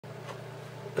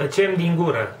Tăcem din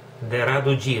gură, de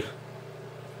Radu Gyr.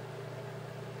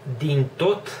 Din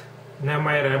tot ne-a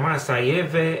mai rămas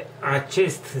aieve,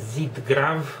 acest zid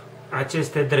grav,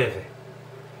 aceste dreve.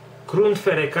 Crunt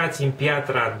ferecați în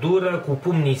piatra dură, cu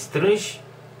pumnii strânși,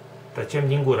 tăcem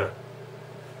din gură.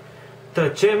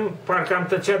 Tăcem, parcă am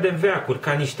tăcea de veacuri,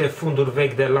 ca niște funduri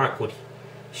vechi de lacuri.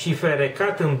 Și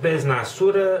ferecat în bezna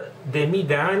sură, de mii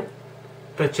de ani,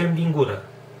 tăcem din gură.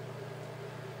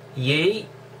 Ei,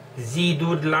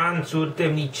 ziduri, lanțuri,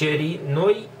 temnicerii,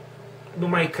 noi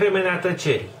numai cremenea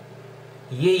tăcerii.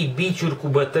 Ei biciuri cu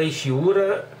bătăi și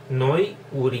ură, noi,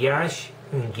 uriași,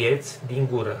 îngheți din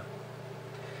gură.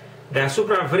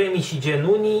 Deasupra vremii și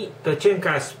genunii, tăcem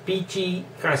ca spicii,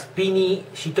 ca spinii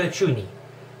și tăciunii.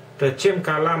 Tăcem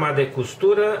ca lama de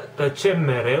custură, tăcem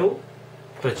mereu,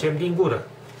 tăcem din gură.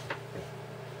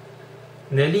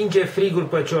 Ne linge frigul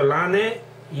pe ciolane,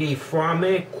 ei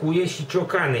foame, cuie și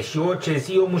ciocane și orice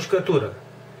zi o mușcătură.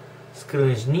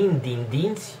 Scrânjnind din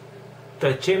dinți,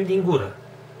 tăcem din gură.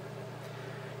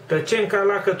 Tăcem ca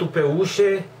lacătul pe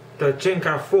ușe, tăcem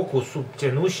ca focul sub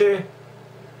cenușe,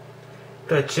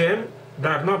 tăcem,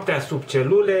 dar noaptea sub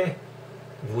celule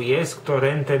vuiesc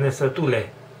torente nesătule.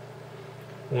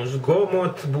 Un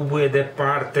zgomot bubuie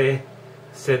departe,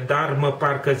 se darmă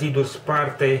parcă ziduri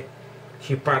sparte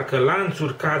și parcă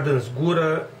lanțuri cad în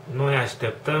zgură, noi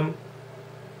așteptăm,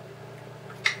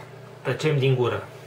 tăcem din gură.